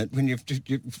 isn't it? When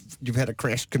you've had a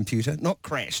crashed computer. Not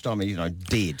crashed, I mean,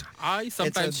 dead. I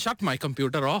sometimes shut my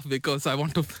computer off because I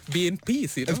want to be in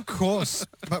peace, Of course,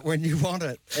 but when you want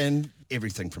it, and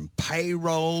everything from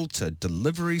payroll to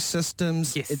delivery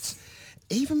systems, it's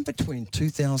even between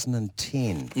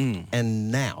 2010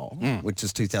 and now, which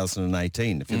is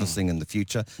 2018, if you're listening in the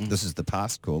future, this is the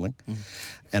past calling,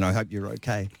 and I hope you're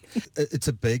okay. It's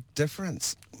a big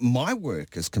difference. My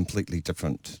work is completely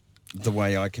different. The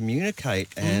way I communicate,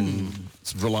 and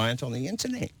it's reliant on the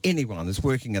internet. Anyone who's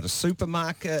working at a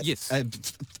supermarket, a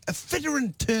fitter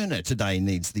and turner today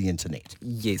needs the internet.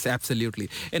 Yes, absolutely.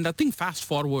 And I think fast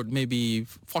forward maybe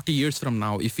 40 years from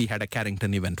now, if we had a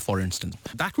Carrington event, for instance,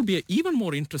 that would be an even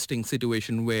more interesting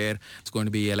situation where it's going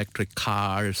to be electric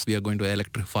cars, we are going to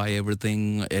electrify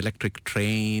everything, electric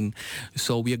train.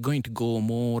 So we are going to go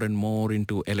more and more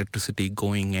into electricity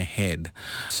going ahead.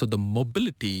 So the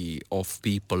mobility of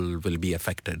people will be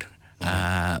affected.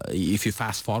 If you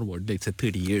fast forward, let's say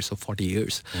 30 years or 40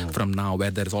 years from now,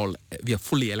 where we are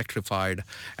fully electrified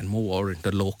and move over into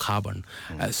low carbon.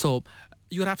 So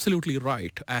you're absolutely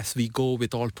right. As we go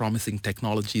with all promising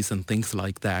technologies and things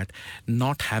like that,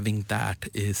 not having that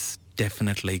is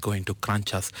definitely going to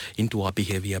crunch us into our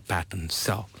behavior patterns.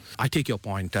 So I take your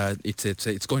point.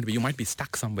 It's going to be, you might be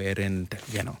stuck somewhere and,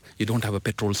 you don't have a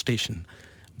petrol station,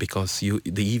 because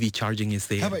the EV charging is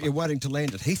there. How about you're waiting to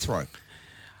land at Heathrow?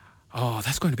 Oh,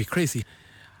 that's going to be crazy.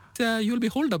 You'll be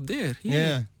holed up there.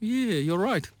 Yeah, you're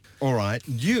right. All right.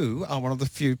 You are one of the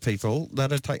few people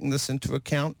that are taking this into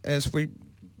account as we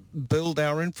build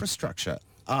our infrastructure.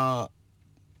 I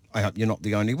hope you're not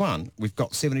the only one. We've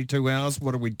got 72 hours.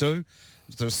 What do?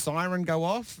 Does the siren go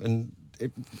off and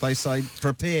they say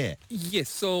prepare? Yes,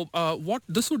 so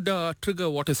this would trigger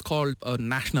what is called a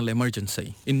national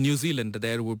emergency. In New Zealand,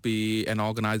 there would be an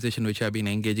organization which I've been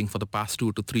engaging for the past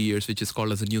 2 to 3 years, which is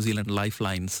called as the New Zealand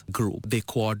Lifelines Group. They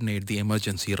coordinate the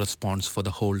emergency response for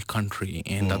the whole country.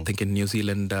 And I think in New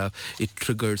Zealand, it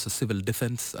triggers a civil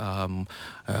defense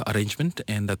arrangement.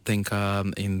 And I think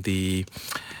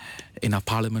in our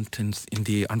parliament, in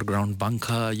the underground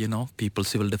bunker,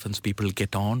 civil defense people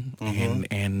get on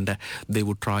and they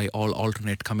would try all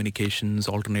alternate communications,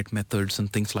 alternate methods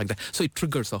and things like that. So it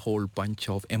triggers a whole bunch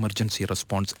of emergency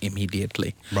response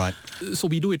immediately. Right. So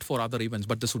we do it for other events,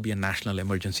 but this would be a national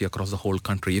emergency across the whole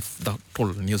country if the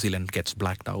whole New Zealand gets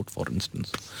blacked out, for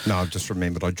instance. No, I just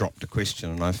remembered I dropped a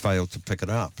question and I failed to pick it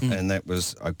up. And that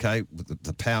was, okay,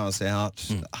 the power's out,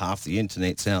 half the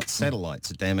internet's out,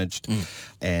 satellites are damaged,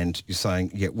 and you're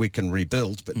saying, we can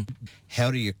rebuild, but how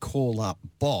do you call up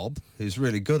Bob, who's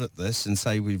really good at this, and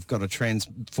say we've got a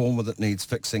transformer that needs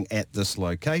fixing at this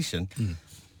location,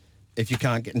 if you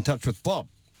can't get in touch with Bob?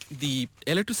 The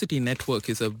electricity network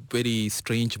is a very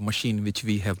strange machine which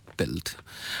we have built.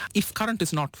 If current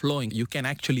is not flowing, you can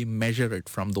actually measure it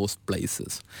from those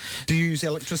places. Do you use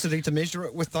electricity to measure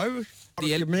it with those?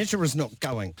 The measure is not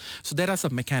going. So there are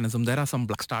some mechanisms, there are some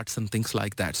black starts and things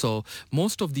like that. So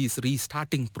most of these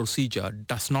restarting procedure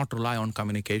does not rely on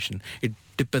communication. It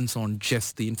depends on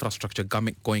just the infrastructure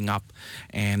going up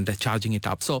and charging it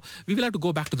up. So we will have to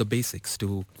go back to the basics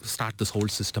to start this whole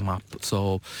system up.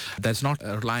 So there's not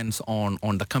a reliance on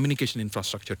the communication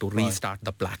infrastructure to restart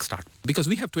the black start. Because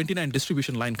we have 29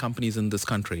 distribution line companies in this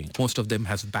country. Most of them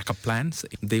has backup plans.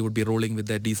 They would be rolling with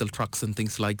their diesel trucks and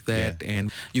things like that.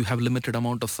 And you have limited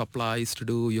amount of supplies to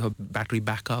do. You have battery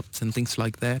backups and things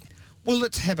like that. Well,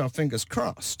 let's have our fingers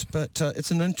crossed. But it's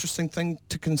an interesting thing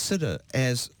to consider,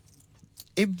 as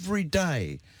every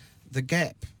day the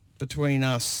gap between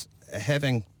us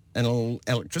having an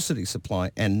electricity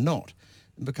supply and not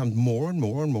it becomes more and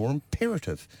more and more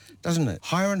imperative, doesn't it?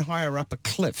 Higher and higher up a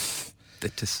cliff.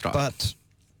 That is right. But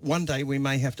one day we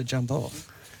may have to jump off.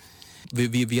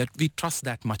 We trust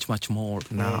that much more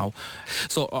now.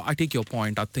 So I take your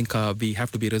point. I think we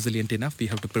have to be resilient enough. We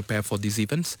have to prepare for these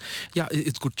events. Yeah,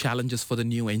 it's good challenges for the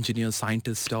new engineers,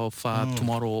 scientists of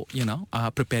tomorrow,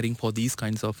 preparing for these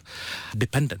kinds of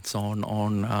dependence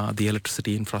on the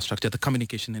electricity infrastructure, the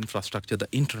communication infrastructure, the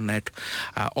internet,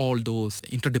 all those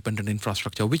interdependent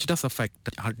infrastructure, which does affect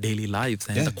our daily lives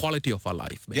and the quality of our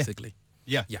life, basically.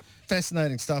 Yeah.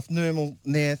 Fascinating stuff. Nirmal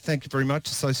Nair, thank you very much.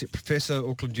 Associate Professor,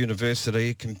 Auckland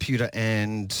University, Computer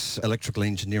and Electrical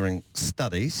Engineering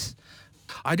Studies.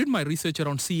 I did my research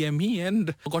around CME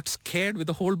and got scared with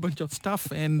a whole bunch of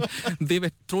stuff, and they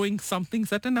were throwing some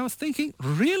things at, and I was thinking,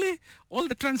 really? All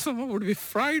the transformer would be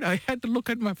fried? I had to look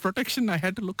at my protection. I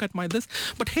had to look at my this.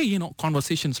 But hey,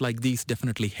 conversations like these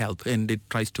definitely help, and it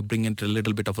tries to bring into a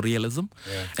little bit of realism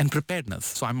and preparedness.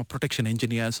 So I'm a protection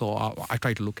engineer, so I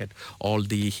try to look at all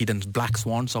the hidden black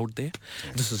swans out there.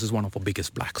 This is one of the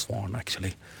biggest black swan,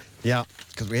 actually. Yeah,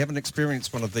 because we haven't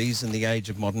experienced one of these in the age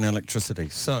of modern electricity.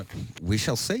 So we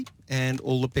shall see, and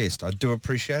all the best. I do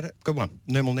appreciate it. Good one.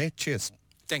 Nirmal Nair, cheers.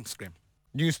 Thanks, Graham.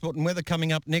 News, sport and weather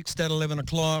coming up next at 11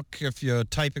 o'clock. If you're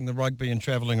taping the rugby and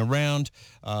travelling around,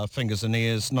 fingers and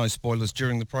ears, no spoilers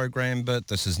during the program, but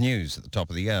this is news at the top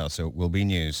of the hour, so it will be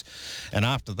news. And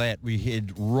after that, we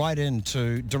head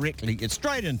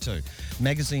straight into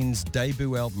Magazine's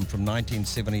debut album from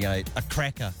 1978, a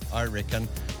cracker, I reckon.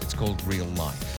 It's called Real Life.